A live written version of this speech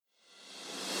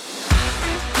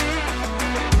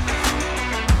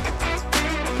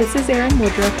This is Erin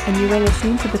Woodruff, and you are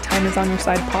listening to the Time is on Your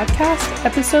Side podcast,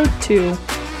 episode 2.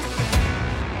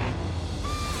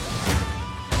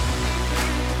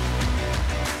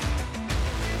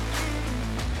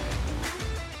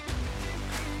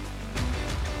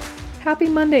 Happy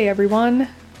Monday, everyone.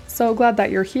 So glad that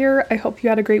you're here. I hope you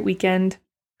had a great weekend.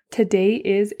 Today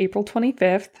is April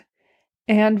 25th,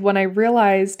 and when I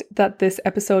realized that this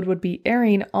episode would be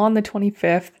airing on the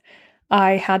 25th,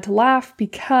 I had to laugh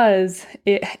because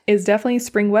it is definitely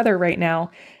spring weather right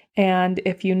now. And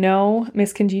if you know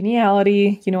Miss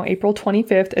Congeniality, you know April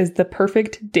 25th is the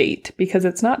perfect date because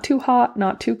it's not too hot,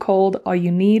 not too cold. All you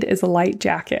need is a light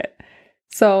jacket.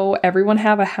 So everyone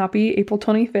have a happy April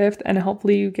 25th, and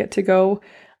hopefully you get to go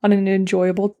on an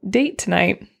enjoyable date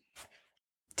tonight.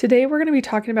 Today we're going to be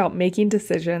talking about making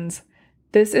decisions.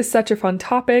 This is such a fun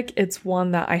topic. It's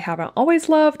one that I haven't always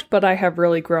loved, but I have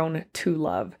really grown to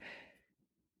love.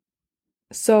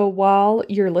 So while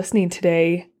you're listening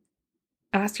today,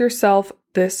 ask yourself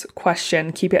this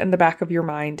question. Keep it in the back of your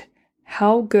mind.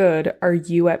 How good are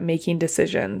you at making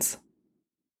decisions?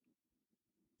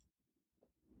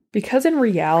 Because in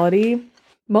reality,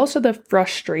 most of the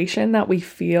frustration that we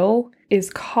feel is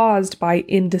caused by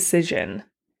indecision.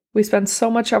 We spend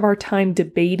so much of our time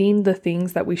debating the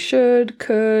things that we should,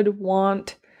 could,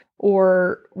 want,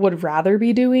 or would rather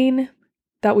be doing,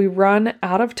 that we run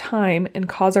out of time and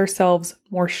cause ourselves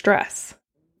more stress.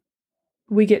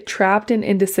 We get trapped in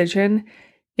indecision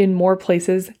in more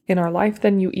places in our life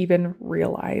than you even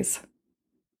realize.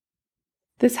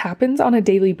 This happens on a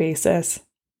daily basis.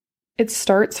 It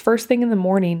starts first thing in the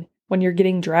morning when you're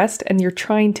getting dressed and you're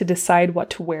trying to decide what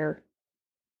to wear.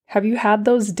 Have you had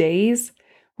those days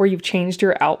where you've changed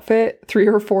your outfit 3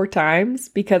 or 4 times?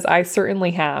 Because I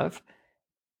certainly have.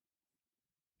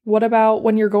 What about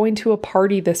when you're going to a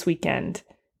party this weekend?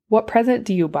 What present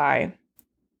do you buy?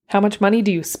 How much money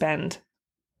do you spend?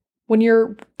 When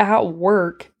you're at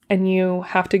work and you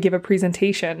have to give a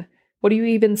presentation, what do you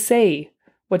even say?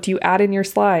 What do you add in your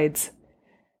slides?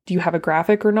 Do you have a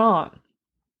graphic or not?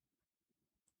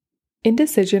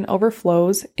 Indecision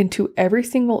overflows into every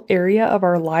single area of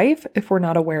our life if we're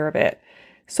not aware of it.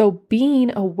 So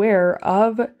being aware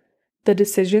of the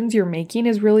decisions you're making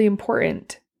is really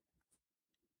important.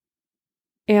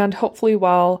 And hopefully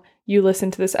while you listen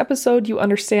to this episode, you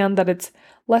understand that it's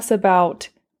less about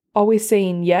always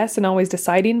saying yes and always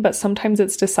deciding, but sometimes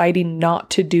it's deciding not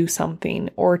to do something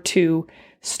or to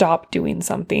stop doing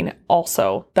something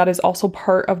also. That is also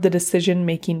part of the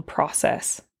decision-making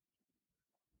process.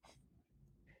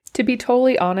 To be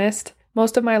totally honest,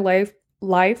 most of my life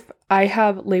I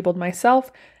have labeled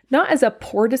myself not as a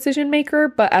poor decision maker,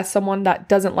 but as someone that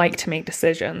doesn't like to make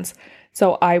decisions.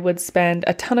 So I would spend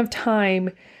a ton of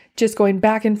time just going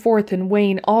back and forth and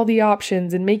weighing all the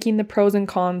options and making the pros and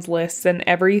cons lists and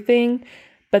everything.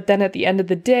 But then at the end of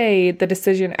the day, the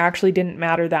decision actually didn't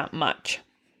matter that much.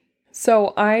 So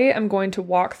I am going to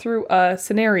walk through a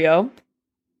scenario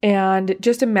and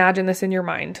just imagine this in your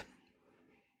mind.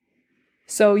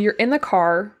 So you're in the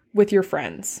car with your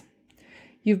friends.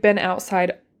 You've been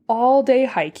outside all day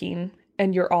hiking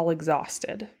and you're all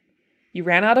exhausted. You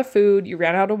ran out of food, you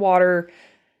ran out of water,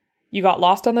 you got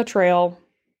lost on the trail,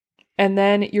 and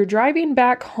then you're driving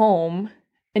back home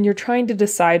and you're trying to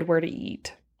decide where to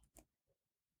eat.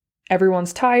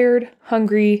 Everyone's tired,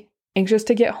 hungry, anxious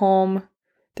to get home.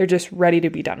 They're just ready to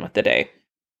be done with the day.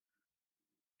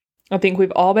 I think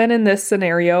we've all been in this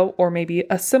scenario or maybe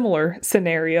a similar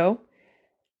scenario.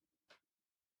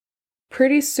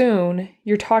 Pretty soon,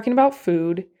 you're talking about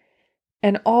food,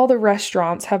 and all the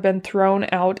restaurants have been thrown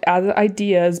out as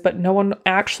ideas, but no one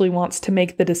actually wants to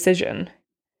make the decision.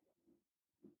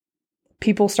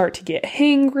 People start to get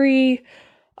hangry,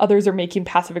 others are making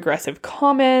passive-aggressive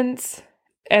comments,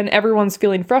 and everyone's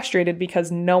feeling frustrated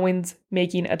because no one's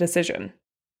making a decision.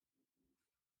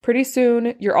 Pretty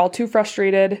soon, you're all too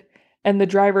frustrated, and the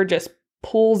driver just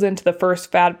pulls into the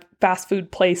first fast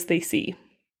food place they see.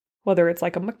 Whether it's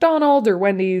like a McDonald's or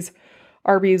Wendy's,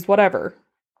 Arby's, whatever.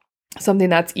 Something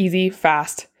that's easy,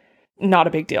 fast, not a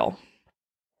big deal.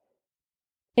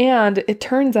 And it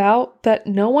turns out that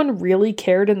no one really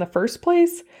cared in the first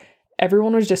place.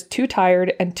 Everyone was just too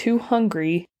tired and too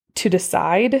hungry to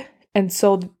decide. And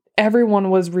so everyone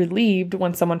was relieved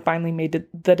when someone finally made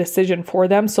the decision for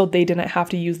them, so they didn't have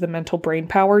to use the mental brain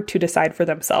power to decide for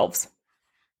themselves.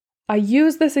 I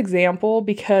use this example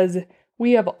because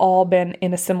we have all been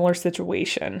in a similar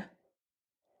situation.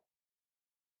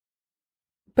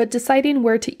 But deciding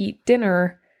where to eat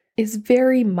dinner is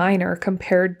very minor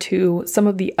compared to some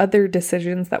of the other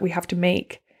decisions that we have to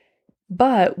make.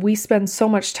 But we spend so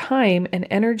much time and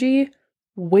energy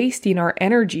wasting our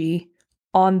energy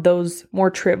on those more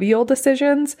trivial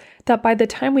decisions that by the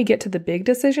time we get to the big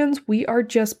decisions, we are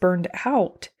just burned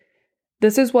out.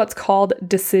 This is what's called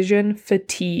decision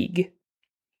fatigue.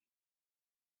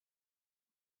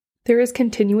 There is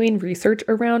continuing research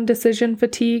around decision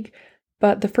fatigue,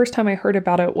 but the first time I heard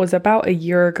about it was about a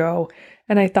year ago,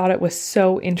 and I thought it was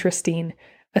so interesting.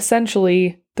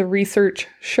 Essentially, the research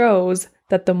shows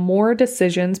that the more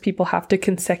decisions people have to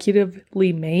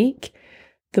consecutively make,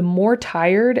 the more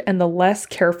tired and the less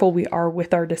careful we are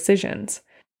with our decisions.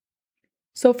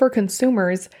 So for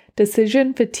consumers,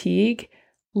 decision fatigue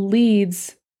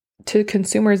leads to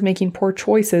consumers making poor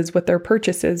choices with their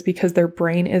purchases because their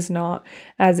brain is not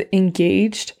as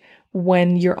engaged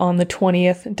when you're on the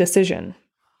 20th decision.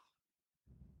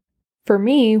 For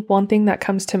me, one thing that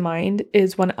comes to mind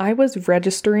is when I was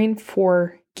registering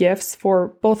for gifts for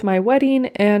both my wedding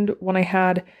and when I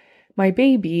had my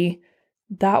baby,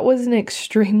 that was an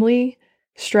extremely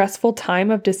stressful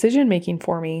time of decision making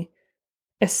for me,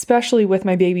 especially with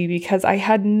my baby because I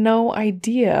had no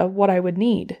idea what I would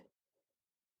need.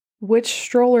 Which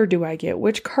stroller do I get?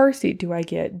 Which car seat do I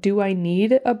get? Do I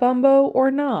need a bumbo or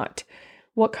not?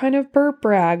 What kind of burp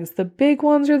rags? The big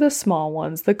ones or the small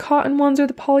ones? The cotton ones or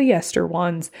the polyester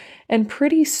ones? And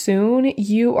pretty soon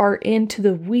you are into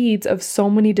the weeds of so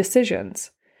many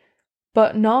decisions.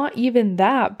 But not even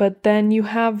that, but then you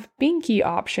have binky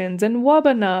options and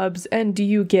wubba nubs. And do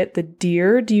you get the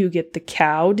deer? Do you get the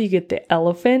cow? Do you get the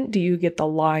elephant? Do you get the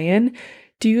lion?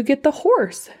 Do you get the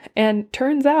horse? And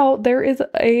turns out there is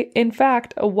in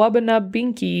fact, a wubba nub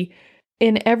binky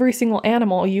in every single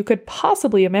animal you could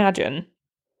possibly imagine.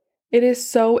 It is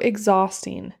so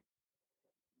exhausting.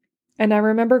 And I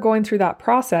remember going through that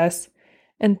process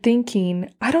and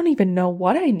thinking, I don't even know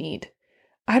what I need.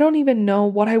 I don't even know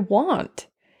what I want.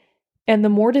 And the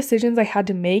more decisions I had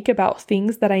to make about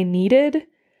things that I needed,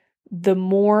 the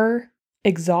more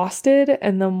exhausted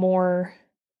and the more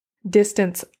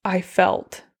distance I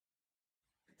felt.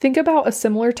 Think about a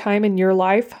similar time in your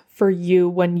life for you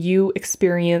when you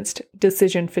experienced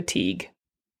decision fatigue.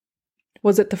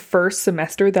 Was it the first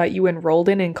semester that you enrolled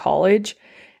in college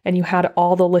and you had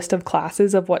all the list of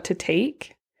classes of what to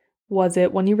take? Was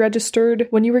it when you registered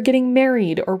when you were getting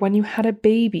married or when you had a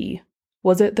baby?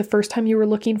 Was it the first time you were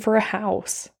looking for a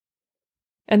house?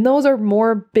 And those are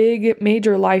more big,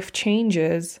 major life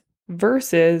changes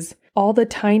versus all the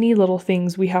tiny little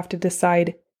things we have to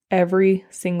decide every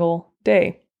single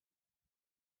day.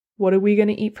 What are we going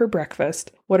to eat for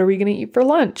breakfast? What are we going to eat for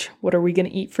lunch? What are we going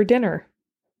to eat for dinner?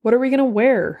 What are we going to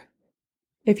wear?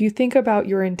 If you think about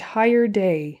your entire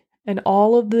day and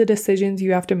all of the decisions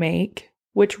you have to make,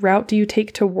 which route do you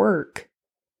take to work?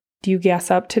 Do you gas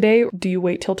up today or do you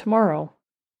wait till tomorrow?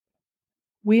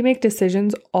 We make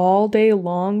decisions all day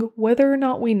long, whether or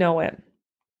not we know it.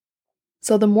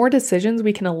 So the more decisions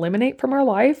we can eliminate from our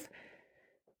life,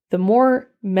 the more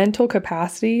mental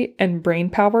capacity and brain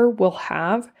power we'll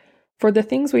have for the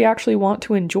things we actually want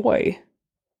to enjoy.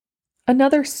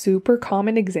 Another super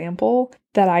common example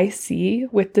that I see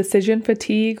with decision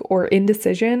fatigue or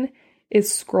indecision is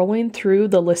scrolling through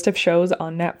the list of shows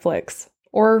on Netflix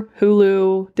or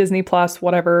Hulu, Disney Plus,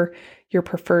 whatever your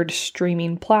preferred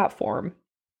streaming platform.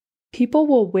 People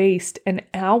will waste an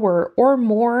hour or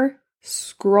more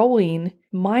scrolling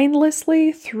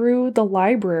mindlessly through the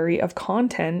library of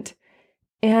content,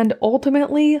 and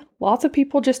ultimately, lots of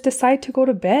people just decide to go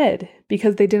to bed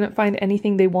because they didn't find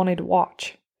anything they wanted to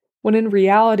watch. When in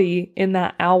reality, in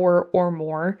that hour or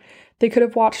more, they could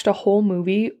have watched a whole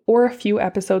movie or a few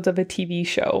episodes of a TV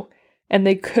show, and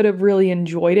they could have really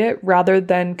enjoyed it rather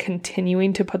than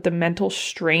continuing to put the mental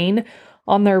strain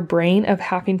on their brain of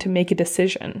having to make a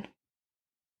decision.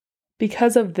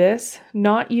 Because of this,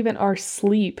 not even our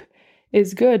sleep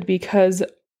is good because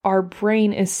our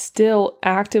brain is still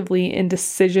actively in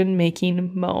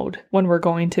decision-making mode when we're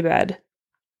going to bed.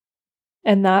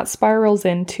 And that spirals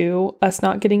into us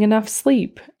not getting enough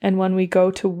sleep. And when we go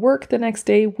to work the next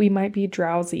day, we might be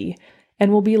drowsy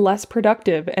and we'll be less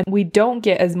productive and we don't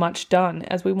get as much done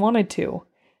as we wanted to.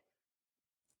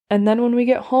 And then when we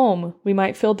get home, we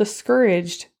might feel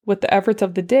discouraged with the efforts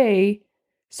of the day,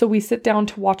 so we sit down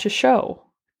to watch a show.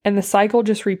 And the cycle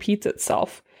just repeats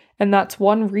itself. And that's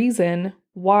one reason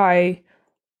why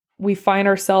we find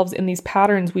ourselves in these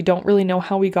patterns we don't really know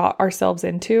how we got ourselves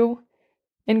into.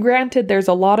 And granted, there's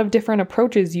a lot of different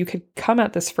approaches you could come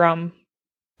at this from.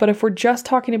 But if we're just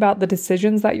talking about the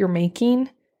decisions that you're making,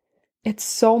 it's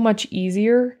so much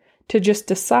easier to just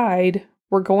decide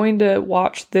we're going to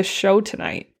watch this show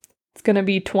tonight. It's going to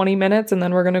be 20 minutes and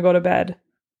then we're going to go to bed.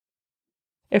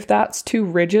 If that's too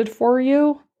rigid for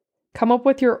you, come up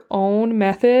with your own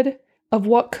method of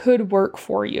what could work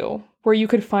for you. where you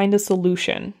could find a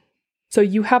solution. So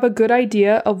you have a good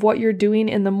idea of what you're doing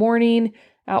in the morning,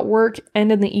 at work,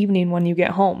 and in the evening when you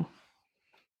get home.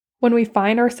 When we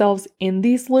find ourselves in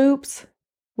these loops,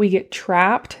 we get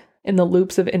trapped in the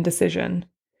loops of indecision.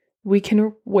 We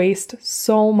can waste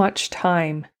so much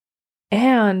time.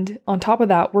 And on top of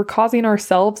that, we're causing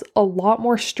ourselves a lot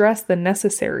more stress than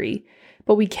necessary.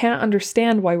 But we can't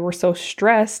understand why we're so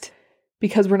stressed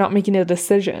because we're not making a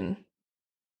decision.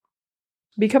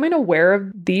 Becoming aware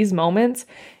of these moments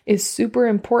is super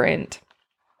important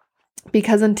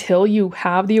because until you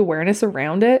have the awareness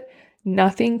around it,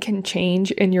 nothing can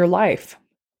change in your life.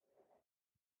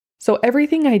 So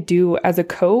everything I do as a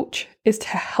coach is to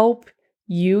help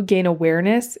you gain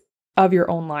awareness of your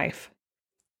own life.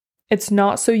 It's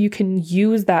not so you can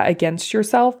use that against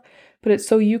yourself, but it's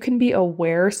so you can be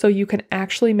aware so you can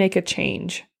actually make a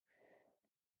change.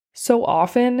 So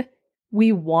often,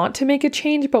 we want to make a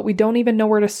change, but we don't even know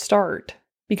where to start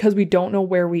because we don't know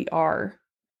where we are.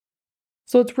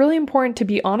 So it's really important to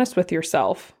be honest with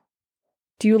yourself.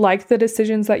 Do you like the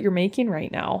decisions that you're making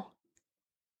right now?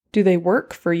 Do they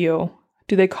work for you?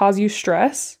 Do they cause you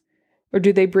stress? Or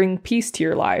do they bring peace to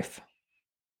your life?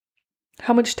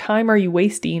 How much time are you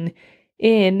wasting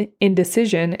in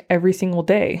indecision every single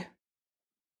day?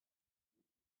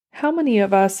 How many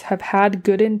of us have had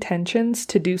good intentions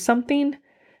to do something,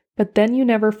 but then you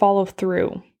never follow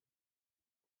through?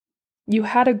 You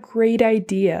had a great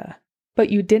idea, but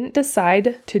you didn't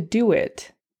decide to do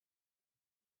it.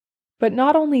 But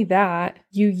not only that,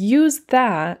 you used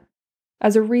that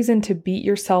as a reason to beat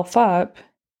yourself up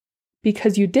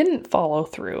because you didn't follow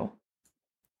through.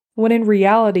 When in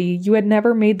reality, you had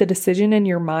never made the decision in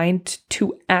your mind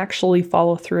to actually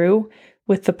follow through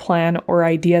with the plan or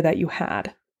idea that you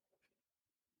had.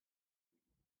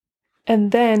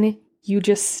 And then you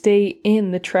just stay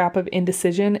in the trap of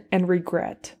indecision and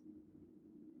regret.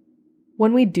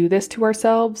 When we do this to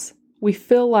ourselves, we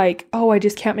feel like, oh, I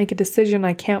just can't make a decision.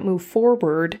 I can't move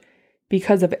forward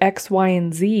because of X, Y,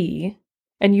 and Z.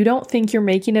 And you don't think you're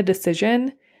making a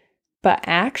decision, but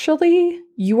actually,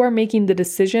 you are making the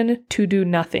decision to do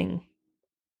nothing.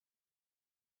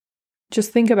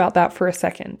 Just think about that for a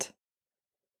second.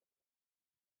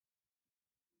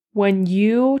 When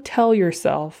you tell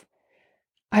yourself,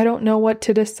 I don't know what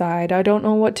to decide, I don't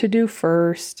know what to do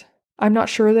first, I'm not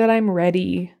sure that I'm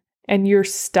ready, and you're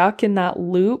stuck in that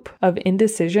loop of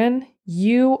indecision,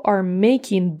 you are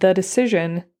making the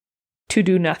decision to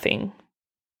do nothing.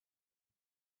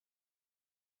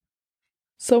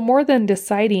 So more than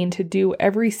deciding to do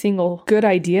every single good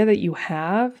idea that you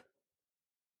have,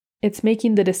 it's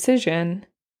making the decision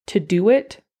to do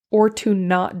it or to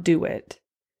not do it.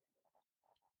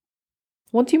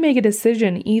 Once you make a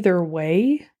decision either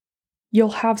way, you'll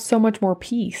have so much more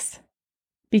peace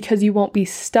because you won't be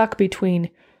stuck between,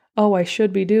 oh, I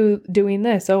should be doing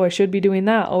this. Oh, I should be doing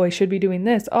that. Oh, I should be doing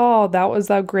this. Oh, that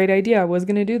was a great idea. I was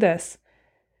going to do this.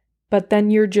 But then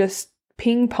you're just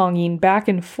ping-ponging back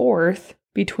and forth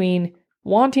between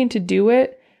wanting to do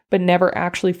it, but never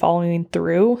actually following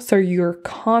through. So you're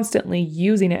constantly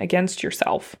using it against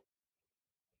yourself.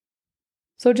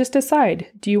 So just decide,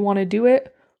 do you want to do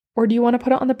it or do you want to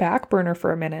put it on the back burner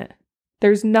for a minute?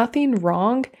 There's nothing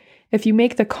wrong if you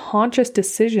make the conscious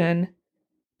decision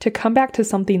to come back to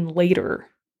something later.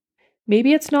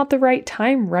 Maybe it's not the right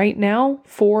time right now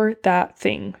for that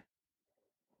thing.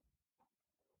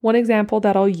 One example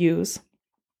that I'll use,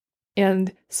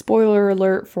 and spoiler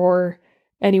alert for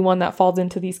anyone that falls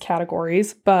into these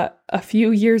categories, but a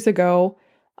few years ago,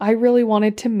 I really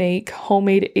wanted to make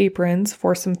homemade aprons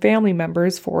for some family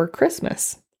members for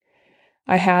Christmas.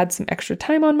 I had some extra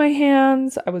time on my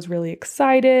hands. I was really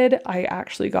excited. I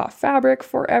actually got fabric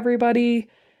for everybody.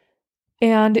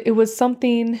 And it was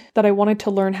something that I wanted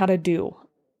to learn how to do.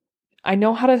 I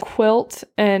know how to quilt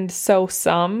and sew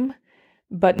some,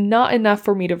 but not enough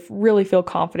for me to really feel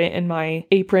confident in my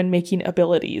apron making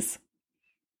abilities.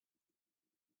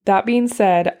 That being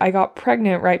said, I got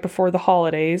pregnant right before the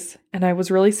holidays and I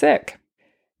was really sick.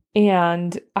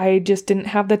 And I just didn't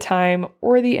have the time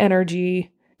or the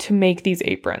energy to make these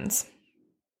aprons.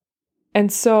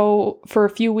 And so for a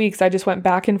few weeks, I just went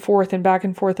back and forth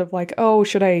of like, oh,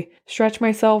 should I stretch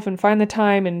myself and find the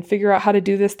time and figure out how to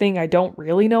do this thing I don't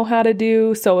really know how to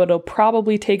do? So it'll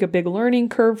probably take a big learning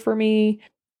curve for me.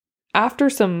 After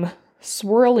some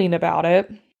swirling about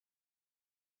it,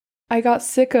 I got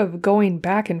sick of going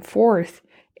back and forth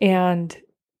and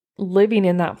living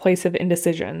in that place of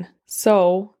indecision.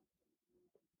 So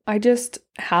I just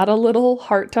had a little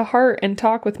heart to heart and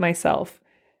talk with myself.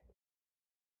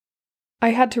 I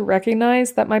had to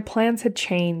recognize that my plans had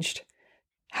changed.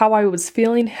 how I was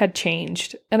feeling had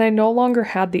changed, and I no longer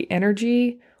had the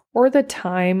energy or the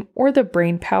time or the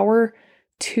brain power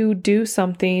to do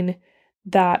something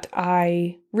that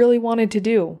I really wanted to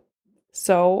do.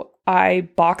 So I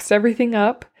boxed everything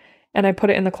up and I put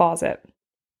it in the closet.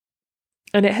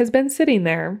 And it has been sitting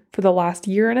there for the last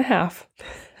year and a half.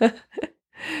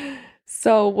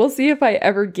 So we'll see if I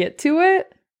ever get to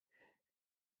it.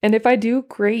 And if I do,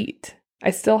 great.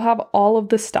 I still have all of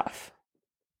the stuff.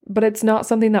 But it's not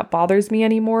something that bothers me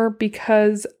anymore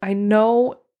because I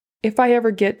know if I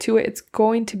ever get to it, it's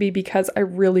going to be because I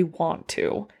really want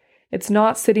to. It's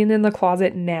not sitting in the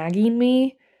closet nagging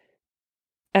me.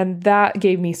 And that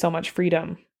gave me so much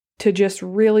freedom to just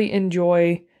really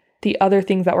enjoy the other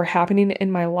things that were happening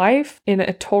in my life in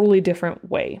a totally different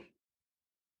way.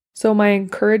 So my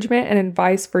encouragement and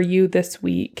advice for you this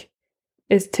week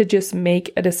is to just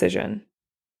make a decision.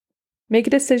 Make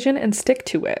a decision and stick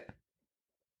to it.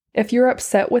 If you're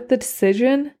upset with the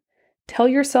decision, tell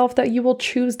yourself that you will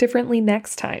choose differently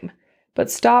next time,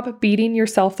 but stop beating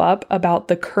yourself up about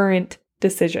the current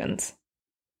decisions.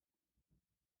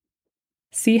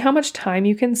 See how much time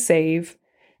you can save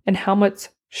and how much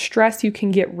stress you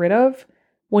can get rid of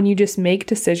when you just make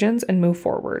decisions and move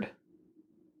forward.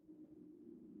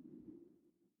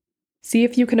 See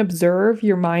if you can observe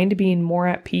your mind being more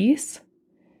at peace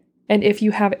and if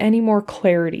you have any more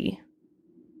clarity.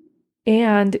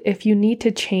 And if you need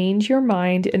to change your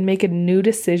mind and make a new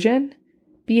decision,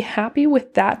 be happy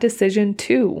with that decision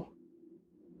too.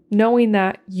 Knowing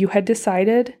that you had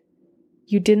decided,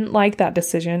 you didn't like that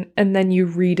decision, and then you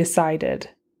redecided.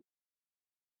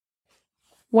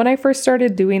 When I first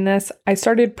started doing this, I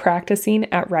started practicing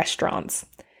at restaurants.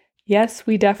 Yes,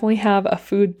 we definitely have a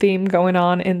food theme going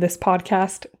on in this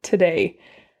podcast today.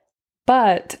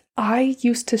 But I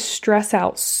used to stress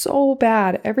out so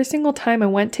bad every single time I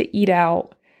went to eat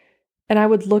out. And I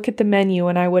would look at the menu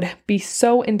and I would be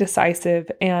so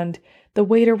indecisive. And the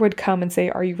waiter would come and say,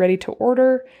 "Are you ready to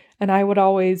order?" And I would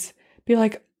always be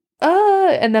like,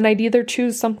 and then I'd either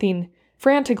choose something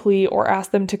frantically or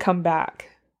ask them to come back.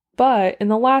 But in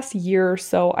the last year or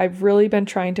so, I've really been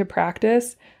trying to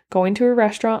practice going to a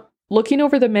restaurant, looking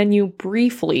over the menu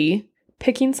briefly,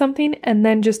 picking something, and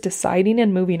then just deciding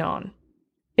and moving on.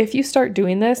 If you start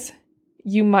doing this,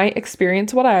 you might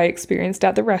experience what I experienced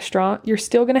at the restaurant. You're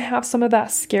still going to have some of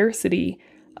that scarcity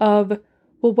of,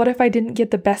 well, what if I didn't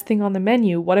get the best thing on the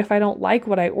menu? What if I don't like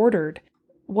what I ordered?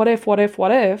 What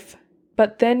if?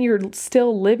 But then you're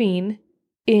still living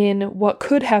in what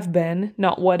could have been,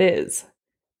 not what is.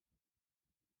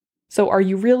 So are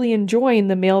you really enjoying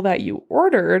the meal that you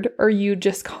ordered, or are you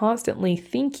just constantly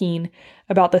thinking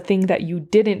about the thing that you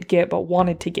didn't get but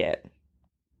wanted to get?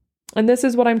 And this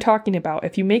is what I'm talking about.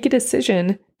 If you make a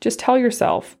decision, just tell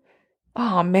yourself,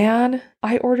 "Oh man,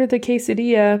 I ordered the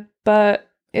quesadilla, but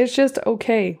it's just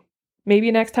okay.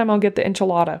 Maybe next time I'll get the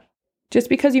enchilada." Just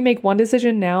because you make one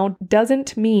decision now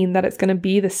doesn't mean that it's going to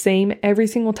be the same every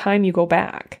single time you go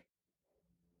back.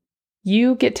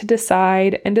 You get to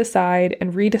decide and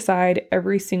redecide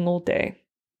every single day.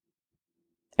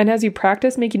 And as you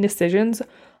practice making decisions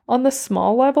on the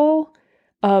small level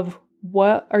of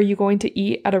what are you going to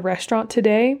eat at a restaurant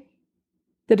today,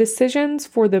 the decisions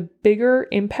for the bigger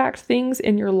impact things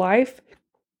in your life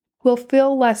will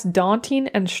feel less daunting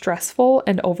and stressful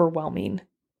and overwhelming.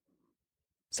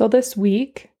 So this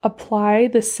week, apply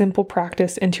this simple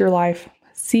practice into your life.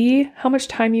 See how much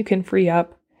time you can free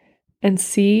up and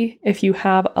see if you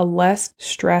have a less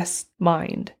stressed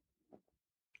mind.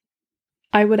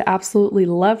 I would absolutely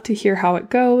love to hear how it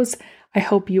goes. I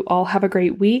hope you all have a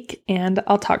great week, and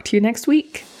I'll talk to you next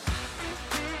week.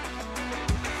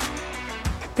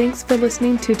 Thanks for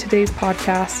listening to today's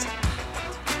podcast.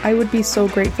 I would be so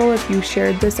grateful if you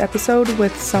shared this episode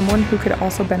with someone who could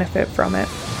also benefit from it.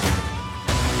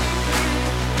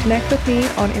 Connect with me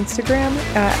on Instagram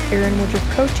at Erin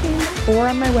Woodruff Coaching or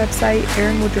on my website,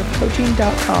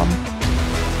 erinwoodruffcoaching.com.